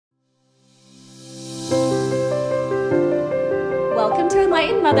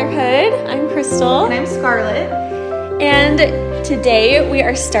Enlightened Motherhood. I'm Crystal. And I'm Scarlett. And today we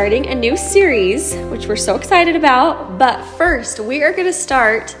are starting a new series, which we're so excited about. But first, we are going to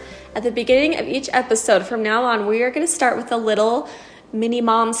start at the beginning of each episode. From now on, we are going to start with a little mini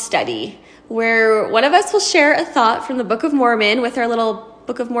mom study, where one of us will share a thought from the Book of Mormon with our little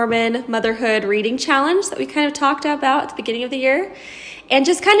Book of Mormon motherhood reading challenge that we kind of talked about at the beginning of the year. And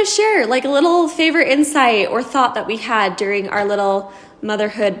just kind of share like a little favorite insight or thought that we had during our little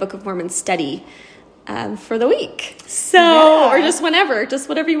motherhood Book of Mormon study for the week. Or just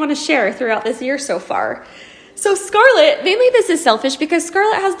whatever you want to share throughout this year so far. So Scarlett, mainly this is selfish because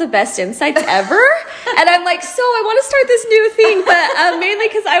Scarlett has the best insights ever. And I'm like, so I want to start this new thing, but mainly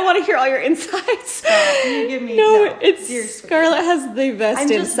because I want to hear all your insights. You give me Scarlett has the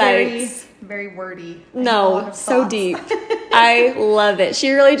best insights. Very wordy. No, so deep. I love it.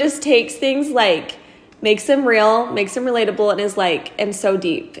 She really just takes things like, makes them real, makes them relatable, and so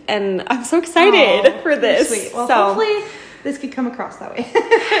deep. And I'm so excited for this. Sweet. Well, hopefully this could come across that way.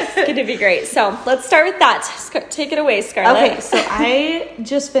 It's going to be great. So let's start with that. Take it away, Scarlett. Okay, so I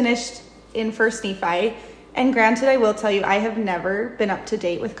just finished in First Nephi. And granted, I will tell you, I have never been up to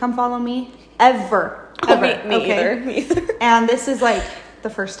date with Come Follow Me. Ever. Me either. And this is like the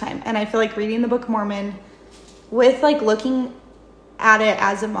first time. And I feel like reading the Book of Mormon with like looking at it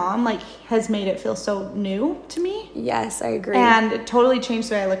as a mom like has made it feel so new to me. Yes, I agree. And it totally changed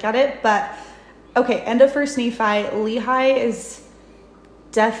the way I look at it. But okay, end of First Nephi. Lehi is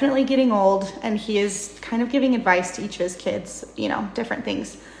definitely getting old, and he is kind of giving advice to each of his kids, different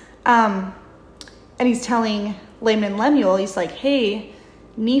things. And he's telling Laman and Lemuel, he's like, hey,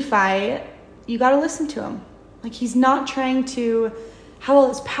 Nephi, you got to listen to him. Like, he's not trying to have all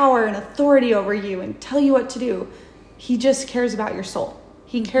this power and authority over you and tell you what to do. He just cares about your soul.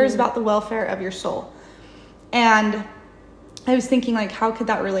 He cares about the welfare of your soul. And I was thinking, like, how could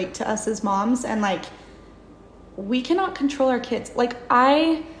that relate to us as moms? And, like, we cannot control our kids. Like,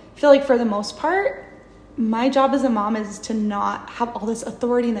 I feel like for the most part, my job as a mom is to not have all this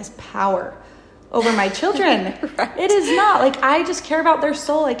authority and this power over my children. Right. It is not. Like, I just care about their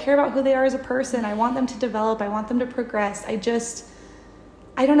soul. I care about who they are as a person. I want them to develop. I want them to progress. I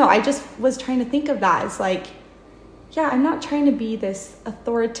don't know. I just was trying to think of that as like, yeah, I'm not trying to be this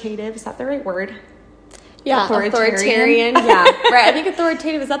authoritative. Is that the right word? Yeah, authoritarian. Yeah, right. I think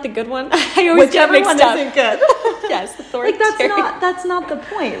authoritative is not the good one. I always get mixed up. Isn't good. Yes, authoritarian. Like that's not the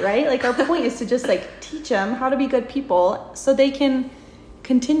point, right? Like our point is to just like teach them how to be good people so they can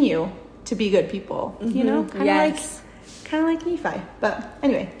continue to be good people. Kind of like Nephi. But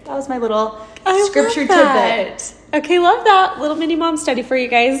anyway, that was my little scripture tidbit. Okay, love that little mini mom study for you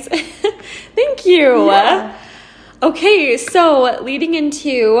guys. Thank you. Yeah. Okay, so leading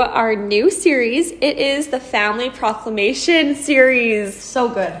into our new series, it is the Family Proclamation series. So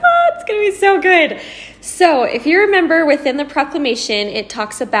good. It's going to be so good. So if you remember, within the proclamation, it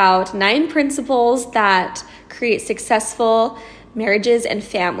talks about 9 principles that create successful marriages and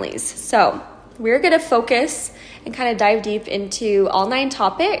families. So we're going to focus and kind of dive deep into all 9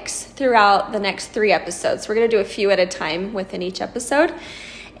 topics throughout the next 3 episodes. We're going to do a few at a time within each episode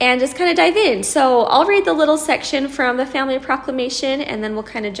and just kind of dive in. So I'll read the little section from the Family Proclamation, and then we'll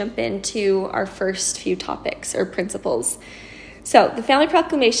kind of jump into our first few topics or principles. So the Family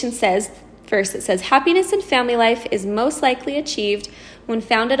Proclamation says, first it says, happiness in family life is most likely achieved when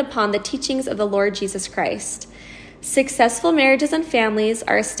founded upon the teachings of the Lord Jesus Christ. Successful marriages and families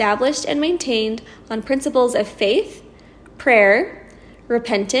are established and maintained on principles of faith, prayer,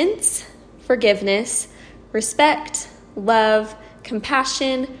 repentance, forgiveness, respect, love,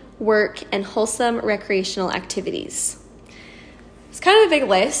 compassion, work, and wholesome recreational activities. It's kind of a big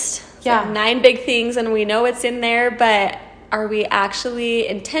list. Yeah. So 9 big things, and we know it's in there, but are we actually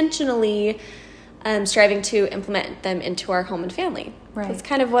intentionally striving to implement them into our home and family? Right. That's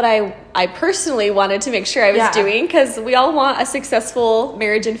kind of what I personally wanted to make sure I was doing, because we all want a successful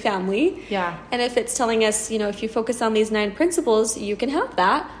marriage and family. Yeah. And if it's telling us, if you focus on these 9 principles, you can have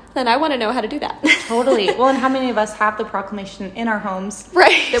that, then I want to know how to do that. Totally. Well, and how many of us have the proclamation in our homes?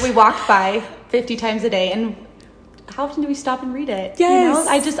 Right. That we walk by 50 times a day, and how often do we stop and read it?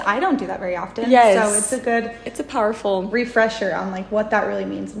 Yes. I don't do that very often. Yes. So it's a powerful refresher on like what that really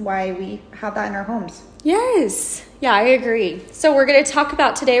means and why we have that in our homes. Yes. Yeah, I agree. So we're going to talk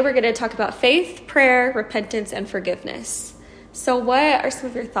about faith, prayer, repentance, and forgiveness. So what are some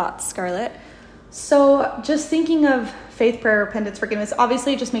of your thoughts, Scarlett? So just thinking of faith, prayer, repentance, forgiveness,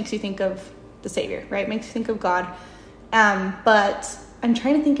 obviously it just makes you think of the Savior, right? It makes you think of God. But I'm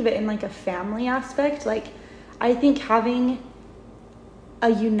trying to think of it in like a family aspect. Like, I think having a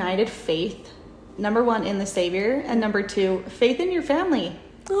united faith number one, in the Savior, and number two, faith in your family.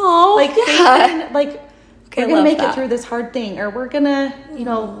 Oh, like faith in, like, okay, we're gonna make it through this hard thing, or we're gonna, you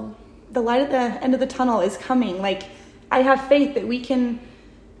know, the light at the end of the tunnel is coming. Like, I have faith that we can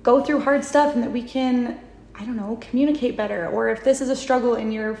go through hard stuff and that we can, I don't know, communicate better. Or if this is a struggle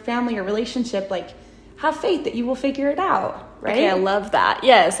in your family or relationship, like, have faith that you will figure it out, right? Okay, I love that.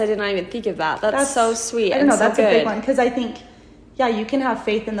 Yes, I did not even think of that. That's so sweet. I don't know, so that's good. a big one, because I think, yeah, you can have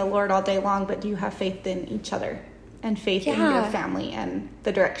faith in the Lord all day long, but do you have faith in each other and faith in your family and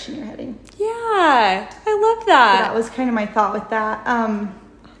the direction you're heading? Yeah, I love that. So that was kind of my thought with that.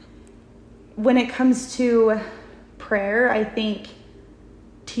 When it comes to prayer, I think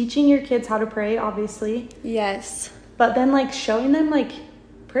teaching your kids how to pray, obviously. Yes. But then, like, showing them, like,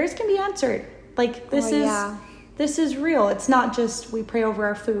 prayers can be answered. Like, this is real. It's not just we pray over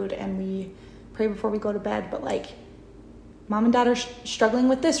our food and we pray before we go to bed, but, like, mom and dad are struggling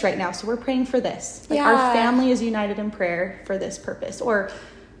with this right now, so we're praying for this. Like, our family is united in prayer for this purpose. Or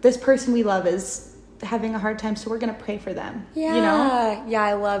this person we love is having a hard time, so we're going to pray for them. Yeah. You know? Yeah,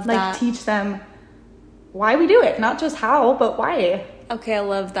 I love like, that. Like, teach them why we do it. Not just how, but why. Okay, I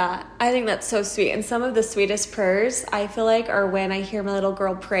love that. I think that's so sweet. And some of the sweetest prayers, I feel like, are when I hear my little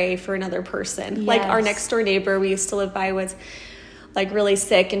girl pray for another person. Yes. Like, our next door neighbor we used to live by was, like, really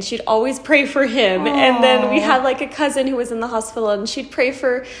sick, and she'd always pray for him. Aww. And then we had, like, a cousin who was in the hospital, and she'd pray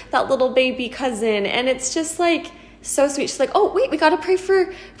for that little baby cousin. And it's just, like, so sweet. She's like, oh, wait, we got to pray for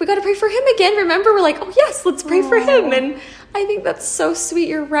him again. Remember? We're like, oh, yes, let's pray for him. And I think that's so sweet.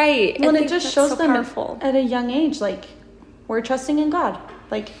 You're right. Well, and it just shows them at a young age, like, we're trusting in God.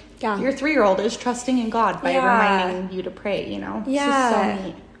 Like, your 3-year-old is trusting in God by reminding you to pray, you know? Yeah. It's just so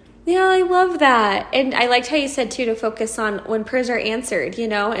neat. Yeah, I love that. And I liked how you said, too, to focus on when prayers are answered, you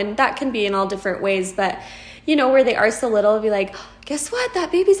know? And that can be in all different ways. But, you know, where they are so little, be like, guess what? That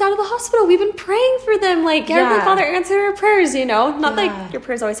baby's out of the hospital. We've been praying for them. Like, Heavenly Father answered our prayers, you know? Not like your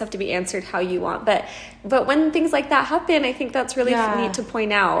prayers always have to be answered how you want. But when things like that happen, I think that's really neat to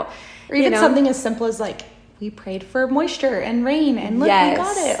point out. Or even something as simple as, like, we prayed for moisture and rain, and look, we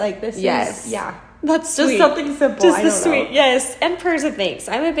got it. Like, this is, that's just sweet. Something simple. Just the sweet, yes. And prayers of thanks.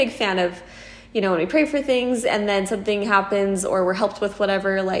 I'm a big fan of, you know, when we pray for things and then something happens or we're helped with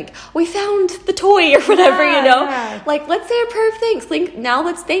whatever, like, we found the toy or whatever, you know? Yeah. Like, let's say a prayer of thanks. Like, now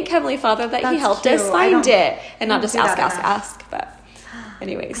let's thank Heavenly Father that He helped us find it. And not just ask. But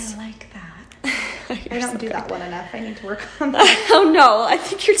anyways. I like that. I don't do that one enough. I need to work on that. Oh, no. I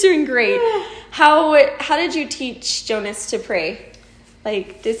think you're doing great. How did you teach Jonas to pray?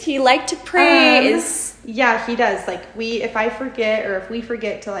 Like, does he like to pray? Yeah, he does. Like, if I forget or if we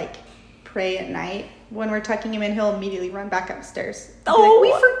forget to, like, pray at night, when we're tucking him in, he'll immediately run back upstairs. Oh, like,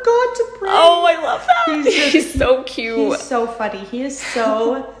 we forgot to pray. Oh, I love that. He's so cute. He's so funny. He is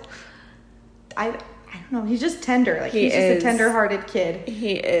so, I don't know. He's just tender. Like, he's just a tender-hearted kid.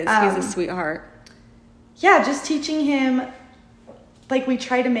 He is. He's a sweetheart. Yeah, just teaching him, like, we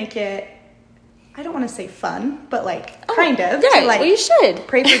try to make it, I don't want to say fun, but, like, kind of. Yeah, to, like, we should.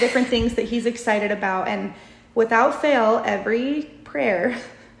 Pray for different things that he's excited about. And without fail, every prayer,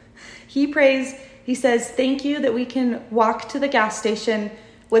 he prays, he says, thank you that we can walk to the gas station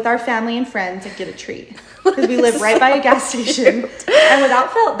with our family and friends and get a treat. Because we live right by a gas station. And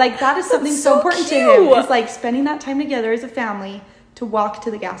without fail, like, that is something so important to him. It's like spending that time together as a family to walk to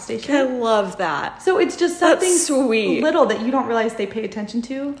the gas station. I love that. So it's just something sweet, little that you don't realize they pay attention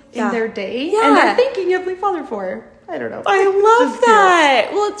to in their day. Yeah. And they're thanking Heavenly Father for. I don't know. I love that.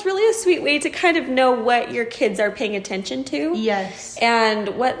 Cute. Well, it's really a sweet way to kind of know what your kids are paying attention to. Yes. And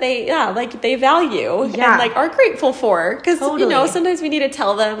what they value and, like, are grateful for. Because, you know, sometimes we need to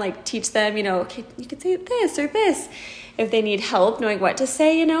tell them, like, teach them, you know, okay, you could say this or this if they need help knowing what to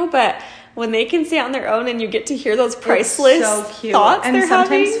say, you know, but when they can say it on their own and you get to hear those priceless thoughts and they're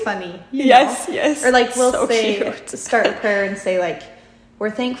sometimes having. Funny. Yes. Or, like, we'll start a prayer and say, like,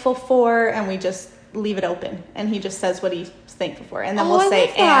 we're thankful for, and we just leave it open. And he just says what he's thankful for. And then we'll say,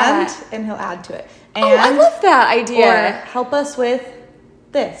 and he'll add to it. And, I love that idea. Or help us with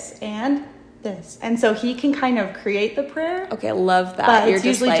this and this. And so he can kind of create the prayer. Okay, I love that. But it's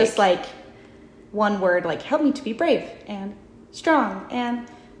usually just like one word, like, help me to be brave and strong and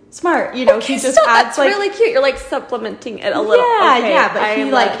smart, you know. He just adds, like, really cute. You're, like, supplementing it a little. But he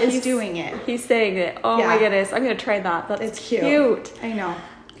is doing it. He's saying it. Oh my goodness, I'm gonna try that. That's cute. I know.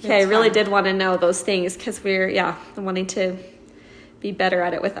 Okay, I really did want to know those things because we're wanting to be better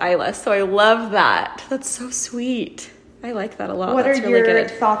at it with Isla. So I love that. That's so sweet. I like that a lot. What That's are really your good.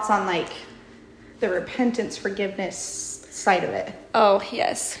 thoughts on, like, the repentance, forgiveness side of it? Oh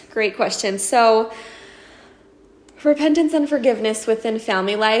yes, great question. So repentance and forgiveness within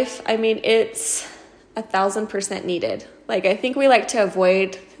family life, I mean, it's 1,000% needed. Like, I think we like to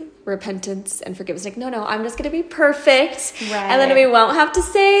avoid repentance and forgiveness. Like, no, I'm just going to be perfect. Right. And then we won't have to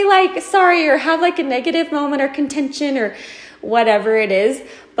say like, sorry, or have like a negative moment or contention or whatever it is.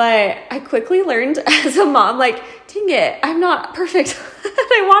 But I quickly learned as a mom, like, dang it, I'm not perfect.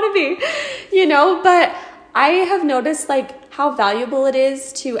 I want to be, but I have noticed like how valuable it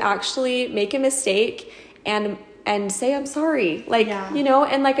is to actually make a mistake and say, I'm sorry. Like,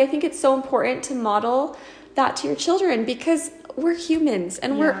 and like, I think it's so important to model that to your children because we're humans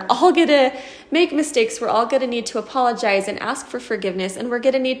and we're all going to make mistakes. We're all going to need to apologize and ask for forgiveness. And we're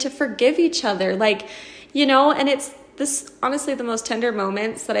going to need to forgive each other. Like, and it's this, honestly, the most tender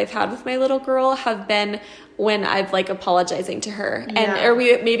moments that I've had with my little girl have been when I've like apologizing to her or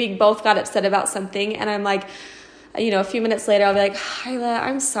we maybe both got upset about something. And I'm like, a few minutes later, I'll be like, Hyla,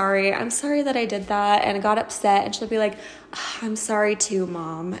 I'm sorry. I'm sorry that I did that and I got upset. And she'll be like, I'm sorry too,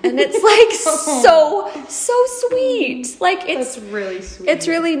 Mom. And it's like so sweet. Like it's really sweet. It's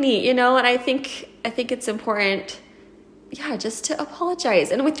really neat, and I think it's important, just to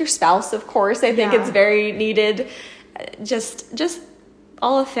apologize. And with your spouse, of course, I think it's very needed. Just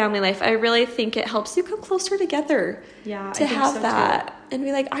all of family life. I really think it helps you come closer together. Yeah, to have so that too. And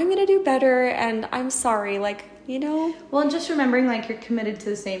be like, I'm gonna do better, and I'm sorry. Like. Well, and just remembering like you're committed to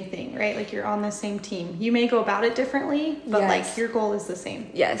the same thing, right? Like you're on the same team. You may go about it differently, but like your goal is the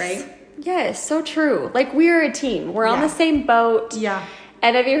same. Yes. Right? Yes, so true. Like we're a team. We're on the same boat. Yeah.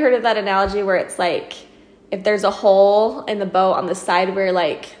 And have you heard of that analogy where it's like if there's a hole in the boat on the side where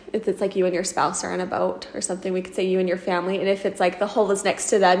like if it's like you and your spouse are on a boat or something, we could say you and your family, and if it's like the hole is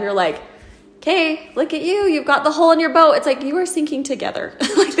next to them, you're like, okay, look at you. You've got the hole in your boat. It's like you are sinking together.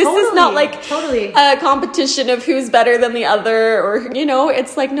 Like this is not like a competition of who's better than the other, or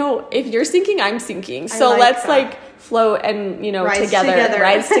it's like, no, if you're sinking, I'm sinking. So let's like float and rise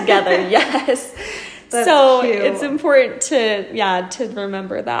together. Yes. That's so cute. It's important to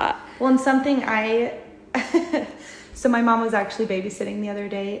remember that. Well, and something so my mom was actually babysitting the other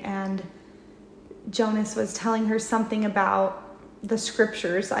day, and Jonas was telling her something about the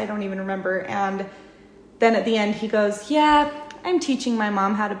scriptures. I don't even remember. And then at the end he goes, I'm teaching my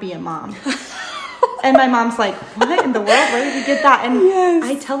mom how to be a mom. And my mom's like, what in the world? Where did you get that? And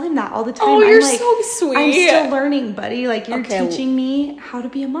I tell him that all the time. Oh, you're so sweet. I'm still learning, buddy. Like you're teaching me how to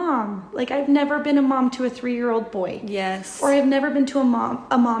be a mom. Like I've never been a mom to a 3-year-old boy. Yes. Or I've never been to a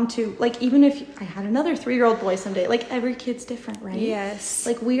mom to, like, even if I had another 3-year-old boy someday, like every kid's different, right? Yes.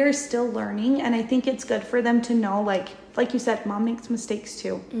 Like we are still learning. And I think it's good for them to know, like you said, mom makes mistakes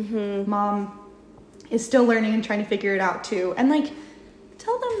too. Mm-hmm. Mom is still learning and trying to figure it out too. And like,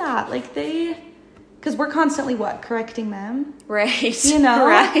 tell them that, like because we're constantly correcting them. Right.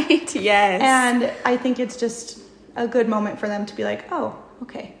 Right. Yes. And I think it's just a good moment for them to be like, oh,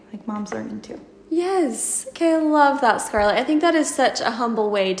 okay, like mom's learning too. Yes. Okay, I love that, Scarlett. I think that is such a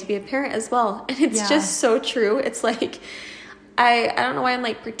humble way to be a parent as well. And it's just so true. It's like, I don't know why I'm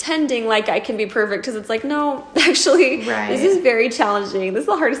like pretending like I can be perfect, because it's like, no, actually, this is very challenging. This is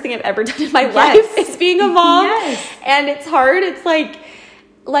the hardest thing I've ever done in my life is being a mom. And it's hard. It's like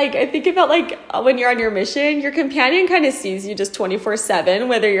I think about like when you're on your mission, your companion kind of sees you just 24/7,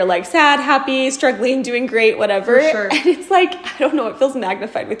 whether you're like sad, happy, struggling, doing great, whatever. For sure. And it's like, I don't know, it feels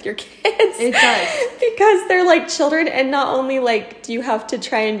magnified with your kids. It does. Because they're like children, and not only like do you have to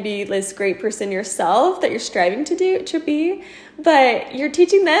try and be this great person yourself that you're striving to be, but you're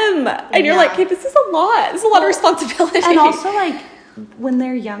teaching them. And you're like, hey, this is a lot. This is a lot of responsibility. And also like when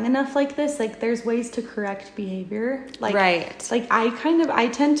they're young enough like this, like there's ways to correct behavior. Like, like I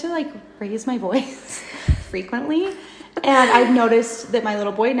tend to like raise my voice frequently. And I've noticed that my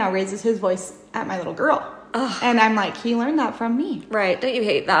little boy now raises his voice at my little girl. Ugh. And I'm like, he learned that from me. Right. Don't you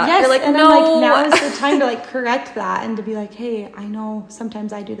hate that? Yes. You're like, and no. I'm like, now is the time to like correct that and to be like, hey, I know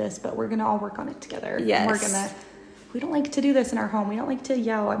sometimes I do this, but we're going to all work on it together. Yes. And we don't like to do this in our home. We don't like to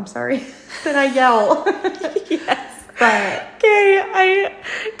yell. I'm sorry that I yell. Yes. But okay,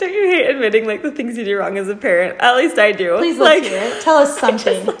 don't you hate admitting like the things you do wrong as a parent? At least I do. Please let's hear it. Tell us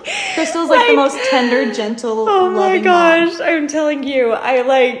something. Crystal's like the most tender, gentle, loving my gosh, mom. I'm telling you, I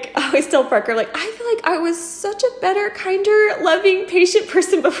always tell Parker, like, I feel like I was such a better, kinder, loving, patient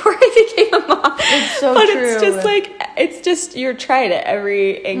person before I became a mom. It's so but true. It's just you're trying at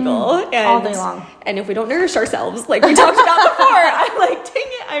every angle. And, all day long. And if we don't nourish ourselves, like we talked about before, I'm like, dang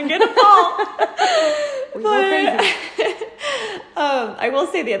it, I'm gonna fall. We go crazy. I will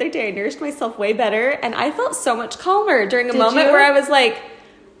say the other day I nourished myself way better, and I felt so much calmer during a moment where I was like,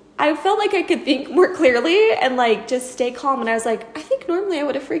 I felt like I could think more clearly and like just stay calm. And I was like, I think normally I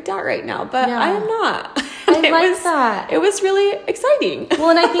would have freaked out right now, but I am not. I like that. It was really exciting. Well,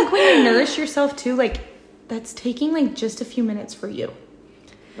 and I think when you nourish yourself too, like that's taking like just a few minutes for you.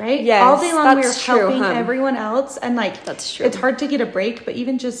 Right? Yes, all day long we were true, helping everyone else, and like that's true. It's hard to get a break, but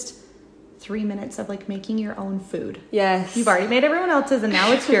even just 3 minutes of like making your own food. Yes. You've already made everyone else's and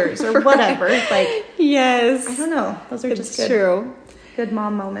now it's yours or whatever. Like yes. I don't know. Those are just good. True. Good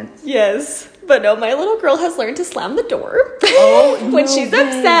mom moments. Yes. But no, my little girl has learned to slam the door. Oh, when she's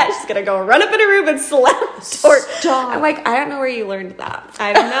upset, she's going to go run up in her room and slam the door. Stop. I'm like, I don't know where you learned that.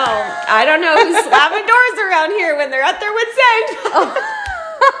 I don't know. I don't know who's slamming doors around here when they're at their wit's end.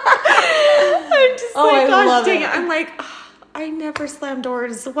 I'm just like, gosh dang it. I'm like, I never slam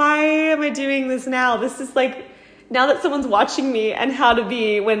doors. Why am I doing this now? This is like, now that someone's watching me and how to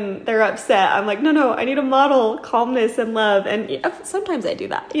be when they're upset, I'm like, no, I need to model calmness and love. And sometimes I do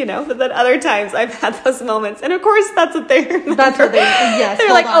that, but then other times I've had those moments. And of course, that's what they remember. That's what they're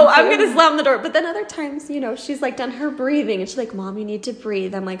like, I'm going to slam the door. But then other times, she's like done her breathing and she's like, Mom, you need to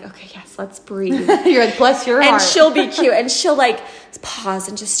breathe. I'm like, okay, yes, let's breathe. You're like, bless your heart. And she'll be cute and she'll like pause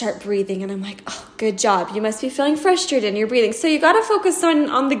and just start breathing. And I'm like, oh, good job. You must be feeling frustrated and you're breathing. So you got to focus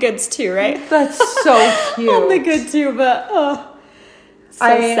on the goods too, right? That's so cute. On the good too, but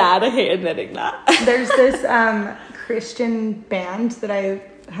sad. I hate admitting that. There's this Christian band that I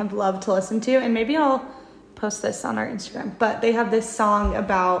have loved to listen to, and maybe I'll post this on our Instagram, but they have this song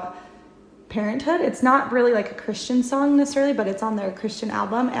about parenthood. It's not really like a Christian song necessarily, but it's on their Christian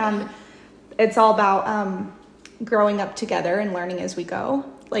album, and it's all about growing up together and learning as we go.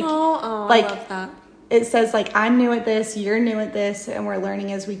 Like, I love that. It says like, I'm new at this, you're new at this, and we're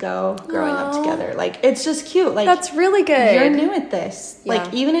learning as we go, growing up together. Like, it's just cute. Like, that's really good. You're new at this. Yeah.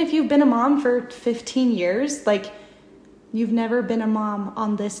 Like, even if you've been a mom for 15 years, like, you've never been a mom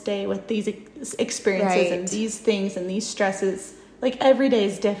on this day with these experiences and these things and these stresses. Like, every day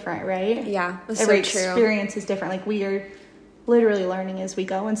is different, right? Yeah, that's every so true. experience is different. Like, we are literally learning as we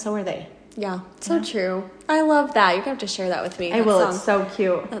go, and so are they. Yeah, so true. I love that. You're going to have to share that with me. I will. It's so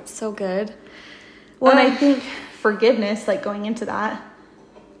cute. That's so good. Well, and I think forgiveness, like going into that,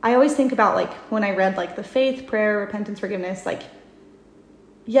 I always think about like when I read like the faith, prayer, repentance, forgiveness, like,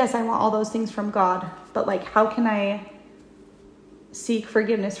 yes, I want all those things from God, but like, how can I seek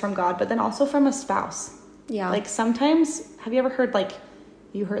forgiveness from God, but then also from a spouse? Yeah. Like sometimes, have you ever heard like,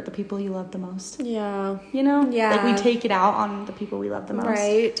 you hurt the people you love the most? Yeah. Yeah. Like we take it out on the people we love the most.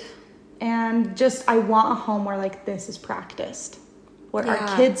 Right. And just, I want a home where like this is practiced. Where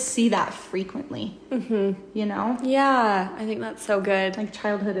our kids see that frequently, Yeah, I think that's so good. Like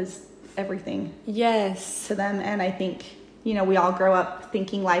childhood is everything. Yes. To them. And I think, we all grow up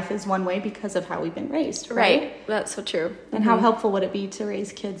thinking life is one way because of how we've been raised, right? That's so true. And how helpful would it be to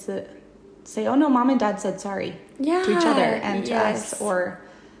raise kids that say, oh no, mom and dad said sorry to each other and to us. Or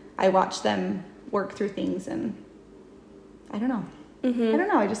I watch them work through things and I don't know. I don't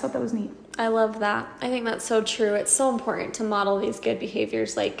know. I just thought that was neat. I love that. I think that's so true. It's so important to model these good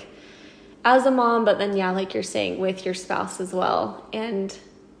behaviors, like as a mom, but then, like you're saying, with your spouse as well. And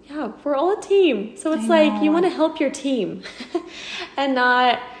we're all a team. So it's like you want to help your team and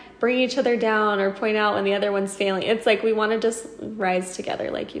not bring each other down or point out when the other one's failing. It's like we want to just rise together,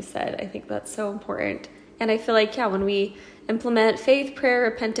 like you said. I think that's so important. And I feel like, when we implement faith, prayer,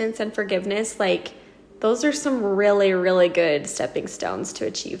 repentance, and forgiveness, like those are some really, really good stepping stones to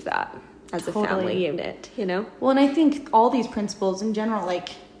achieve that as a family unit, Well, and I think all these principles in general, like,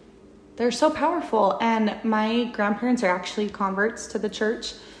 they're so powerful. And my grandparents are actually converts to the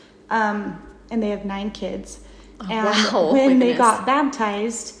church, and they have 9 kids. When they got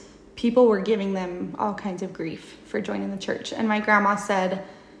baptized, people were giving them all kinds of grief for joining the church. And my grandma said,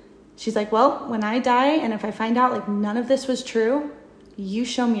 she's like, well, when I die, and if I find out, like, none of this was true, you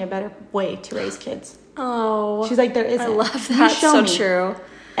show me a better way to raise kids. Oh. She's like, there isn't. I love that. So true.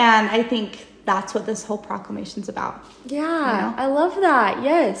 And I think that's what this whole proclamation's about. Yeah, I love that.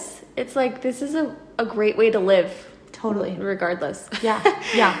 Yes. It's like, this is a great way to live. Totally. Regardless. Yeah.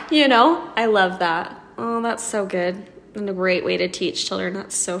 I love that. Oh, that's so good. And a great way to teach children.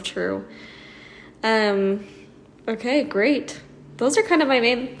 That's so true. Okay, great. Those are kind of my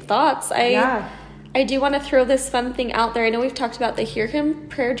main thoughts. I do want to throw this fun thing out there. I know we've talked about the Hear Him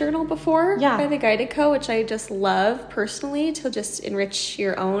prayer journal before by the Guided Co., which I just love personally to just enrich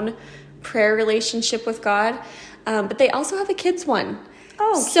your own prayer relationship with God. But they also have a kids one.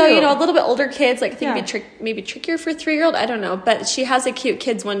 Oh, so, cute. a little bit older kids, like I think maybe trickier for a 3-year-old. I don't know. But she has a cute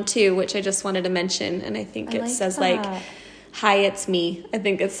kids one too, which I just wanted to mention. And I think it says like, hi, it's me. I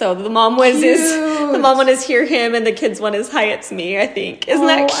think it's so. The mom one is Hear Him, and the kids one is hi, it's me. I think isn't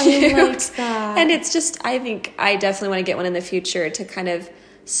that cute? I like that. And it's just, I think I definitely want to get one in the future to kind of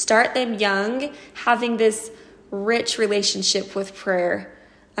start them young, having this rich relationship with prayer,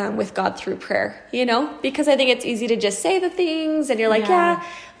 with God through prayer, because I think it's easy to just say the things and you're like, yeah,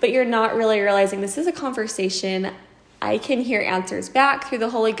 but you're not really realizing this is a conversation. I can hear answers back through the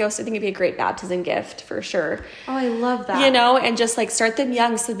Holy Ghost. I think it'd be a great baptism gift for sure. Oh, I love that. And just like start them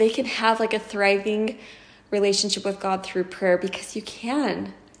young so they can have like a thriving relationship with God through prayer, because you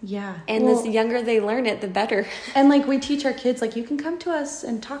can. Yeah. And the younger they learn it, the better. And like we teach our kids, like, you can come to us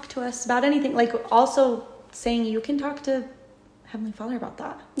and talk to us about anything. Like also saying you can talk to Heavenly Father about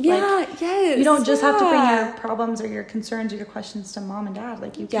that. Yeah, like, yes. You don't just have to bring your problems or your concerns or your questions to mom and dad.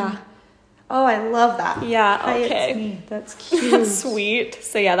 Like you can. Yeah. Oh, I love that. Yeah, Hi, okay. It's me. That's cute. That's sweet.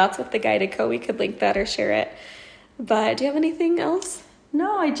 So yeah, that's with the guided code. We could link that or share it. But do you have anything else?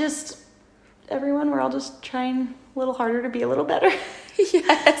 No, everyone, we're all just trying a little harder to be a little better.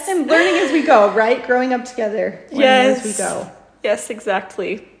 Yes. And learning as we go, right? Growing up together. Learning as we go. Yes,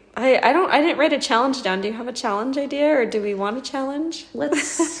 exactly. I didn't write a challenge down. Do you have a challenge idea, or do we want a challenge? Let's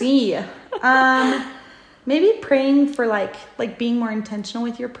see. Maybe praying for like being more intentional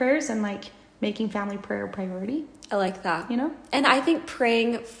with your prayers and like making family prayer a priority. I like that. And I think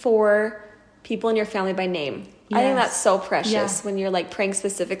praying for people in your family by name. Yes. I think that's so precious when you're like praying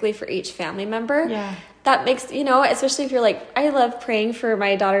specifically for each family member. Yeah. That makes, especially if you're like, I love praying for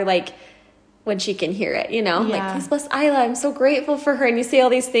my daughter, like when she can hear it, like, please bless Isla. I'm so grateful for her. And you say all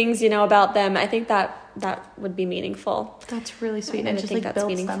these things, about them. I think that would be meaningful. That's really sweet. And just like builds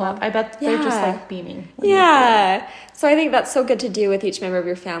meaningful. Them up. I bet they're just like beaming. Yeah. So I think that's so good to do with each member of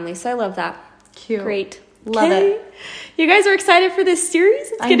your family. So I love that. Cute. Great. Love it. You guys are excited for this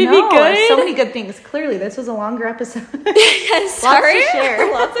series? It's going to be good. So many good things. Clearly, this was a longer episode. Yes, sorry. Lots to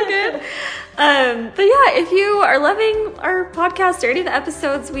share. Lots of good. But yeah, if you are loving our podcast or any of the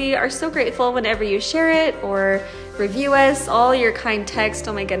episodes, we are so grateful whenever you share it or review us. All your kind text,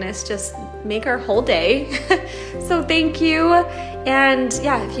 oh my goodness, just make our whole day. So thank you. And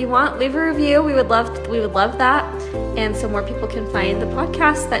yeah, if you want, leave a review. We would love that. And so more people can find the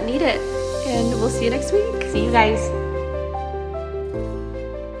podcast that need it. And we'll see you next week. See you guys.